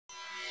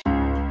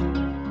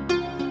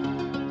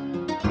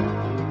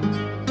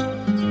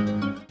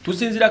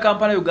Tusinzira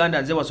Kampala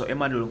Uganda nze waso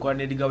Emmanuel nkola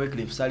ne Diga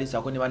Wycliffe Salisa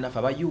ako ne banafa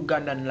aba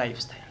Ugandan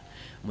lifestyle.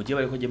 Mujye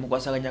baliko gye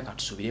mukwasaganya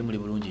katusubire muri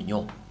bulungi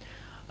nnyo.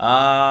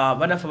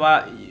 Banafa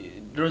ba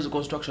Rose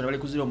Construction bali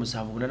kuzira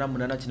omusanvu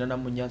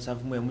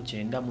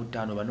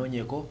 8889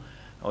 banoonyeko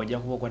ojja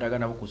kuba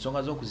okwatagana ku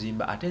nsonga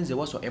z'okuzimba ate nze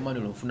waswa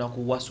Emmanuel nfuna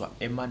ku waswa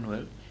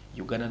Emmanuel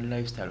Ugandan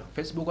lifestyle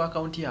Facebook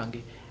account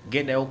yange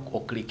genda yo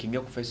oklickinge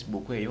ku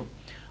Facebook eyo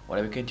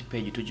walabike nti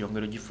page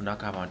tujongero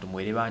gifunako abantu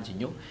mwere bangi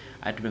nnyo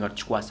ate tubenga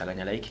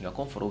tukikwasaganya liking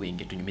nga following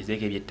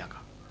tunyumizeeko ebyettaka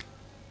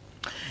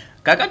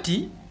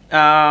kakati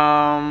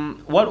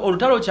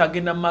olutalo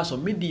kyagenda mu maaso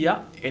media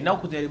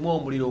enaku zerimu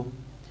omuliro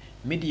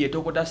media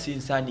etokota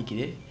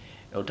sinsanikire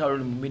olutalo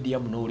mu media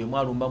muno uli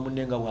mwalumba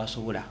munenga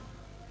bwasobola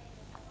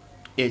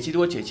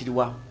ekiriwo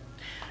kyekiriwa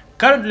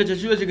currently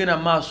kyekiriwo kigenda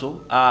mu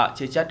maaso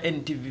kyekya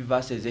NTV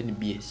versus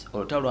NBS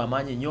olutalo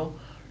amaanyi nnyo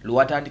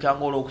luwatandika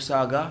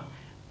ng'olwokusaaga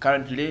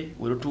currently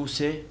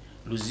werutuuse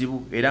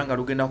luzibu era nga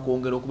lugenda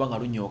kwongera okuba nga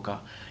lunyooka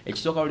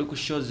ekisooka luli ku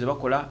shows ze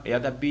bakola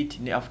other beat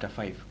ne after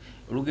 5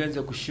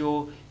 lugenze ku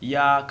show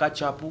ya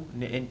catch up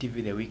ne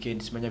NTV the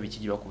weekend simanya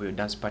biki bakubeyo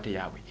dance party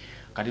yaabwe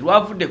kati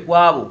lwavudde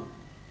kwabo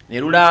ne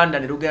lulanda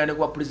ne lugenda ne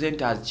kwa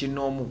presenters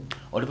kinoomu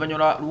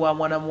oluvannyuma lwa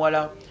mwana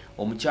muwala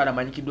omukyala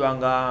manyikidwa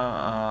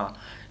nga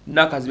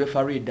Nakazibwe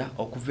Faridah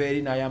okuva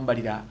eri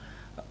n'ayambalira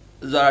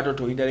Zahara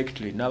Totto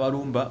indirectly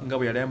n'abalumba nga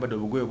bwe yayambadde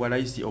obugoye bwa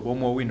layisi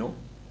obw'omuwino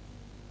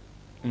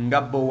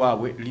nga bo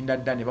waabwe Linda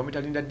Dani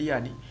bamwita Linda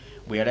Diani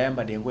bwe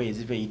yayambadde engoye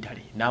eziva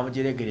Italy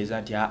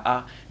n'amujeregereza nti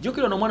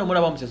jjukira n'omwana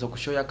mulaba omusesa ku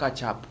show ya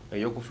catch up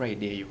ey'oku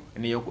Friday eyo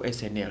n'ey'oku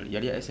SNL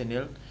yali ya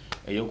SNL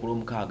ey'oku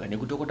Lwomukaaga ne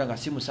kutokota nga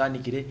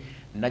simusaanikire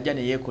najja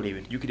ne yeekola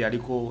ebintu jjukira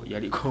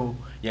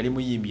yali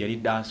muyimbi yali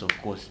dance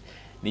of course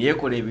ne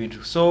yeekola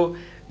ebintu so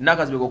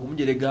Nakazibwe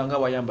okumujerega nga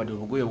wayambadde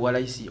obugoye bwa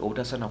layisi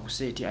obutasana ku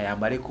seeti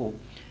ayambaleko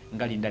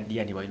nga Linda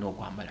Diani balina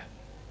okwambala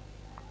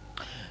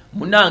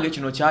munange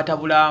kino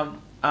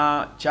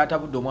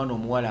kyatabudde omwana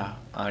omuwala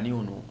ani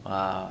ono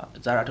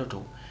Zahara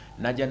Totto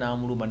najja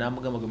n'amulumba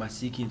n'amugamba gwe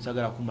masiiki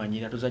nsagala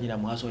kumanyira tozanyira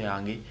muhaso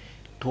yange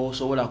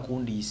tosobola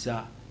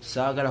kundiisa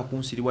saagala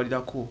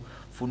kunsiriwalirako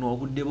funa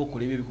obudde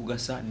bwokola ebyo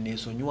bikugasa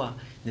neesonywa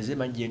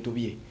nezemanyi gye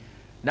ntobye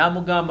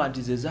n'amugamba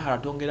nti ze Zahara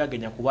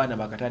tongeraganya ku baana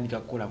bakatandika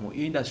kukola mu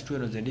industry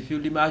eno ze ndi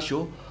field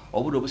marshal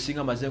obudde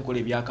obusinga maze nkola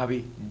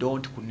ebyakabi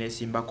don't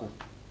kuneesimbako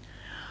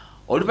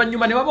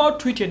oluvannyuma ne babawo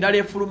tweet endala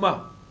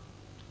efuluma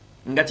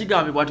nga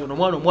kigambibwa nti ono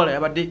omwana omuwala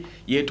yabadde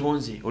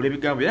yeetonze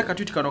olw'ebigambo era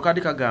katwiti kano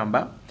kaali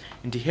kagamba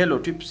nti hello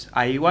trips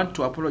I want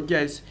to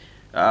apologize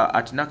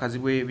at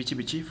Nakazibwe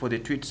biki for the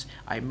tweets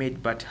I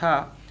made but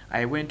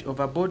I went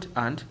overboard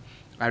and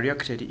I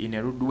reacted in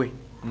a rude way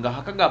nga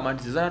hakagamba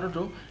nti Zahara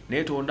Totto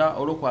neetonda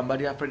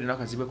olw'okwambalira Faridah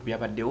Nakazibwe ku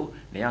byabaddewo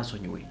naye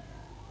ansonyiwe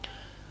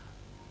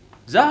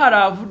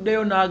Zahara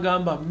avuddeyo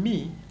n'agamba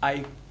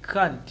I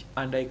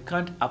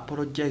can't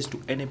apologize to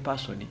any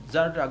person.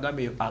 Zahara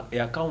agambe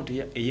account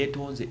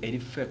eyetonze eri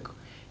fake.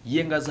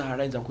 Yenga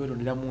Zahara inza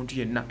kwetondera muntu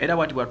yenna. Era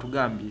bwati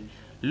bwatugambye.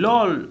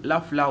 Lol,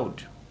 laugh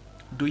loud.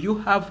 Do you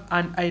have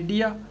an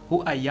idea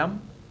who I am?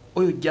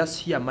 Or you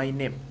just hear my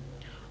name?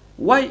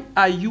 Why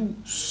are you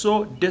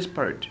so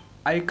desperate?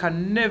 I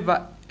can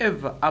never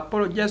ever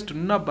apologize to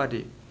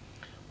nobody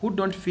who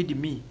don't feed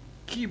me.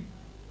 Keep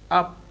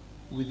up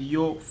with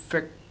your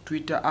fake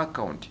Twitter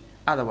account.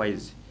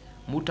 Otherwise,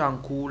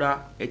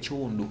 mutankula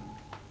ekiwundu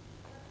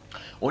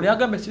oni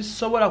agambe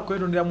sisobola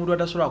kwetondera muntu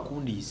atasobola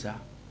kundiisa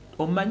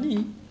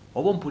omanyi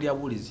oba mpulya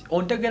bulizi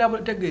ontegera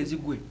butegeezi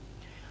gwe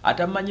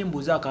atamanyi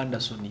mbuza aka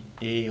Anderson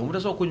omuntu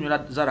asobola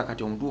kunyola Zahara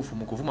kati omutuufu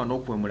mu kuvuma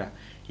n'okwemula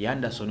ya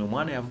Anderson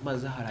omwana yavuma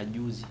Zahara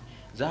juzi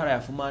Zahara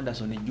yafuma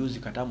Anderson juzi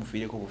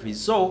katamufiireko bufiizi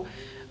so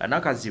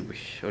Nakazibwe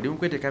oli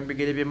mukweteeka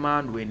mbigere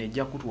by'emmandu eno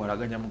ejja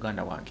kutwalaganya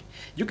muganda wange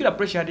jjukira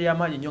pressure yali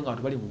y'amaanyi nnyo nga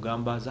abantu bali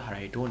kugamba Zahara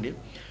yetonde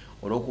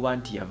olwokuba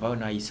nti yavaayo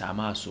n'ayisa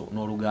amaaso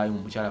n'olugaayo mu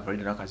mukyala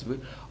Faridah Nakazibwe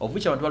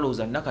ovuki abantu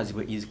balowooza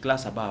Nakazibwe is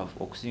class above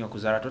okusinga ku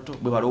Zahara Totto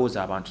bwe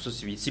balowooza abantu so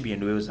si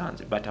byendowooza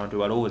nze but abantu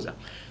balowooza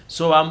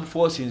so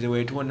bamuforsinze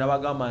weetonda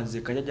bagamba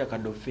nze kajajja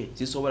kadofe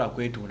sisobola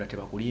kwetonda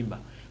tebakulimba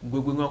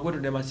gwe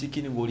ngakwetonda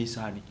masiikini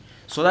ng'olisaani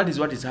so that is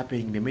what is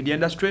happening in the media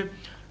industry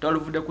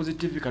twaluvudde ku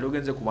TV kali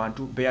ogenze ku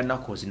bantu beya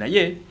nakozi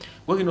naye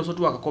gwegino so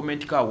tuwaka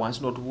comment ka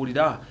wansi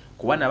n'otubuulira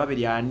ku bana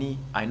babiri ani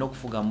alina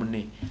okufuga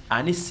munne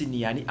ani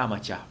sini ani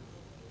amacha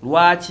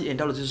lwaki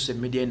entalo zisuse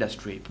media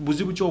industry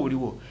buzibu kyo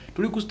buliwo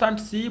tuli ku stand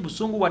si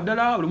busungu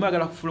waddala buli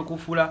mwagala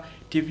kufuula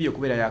TV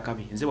okubeera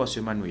yakabi nze waso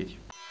Emmanuel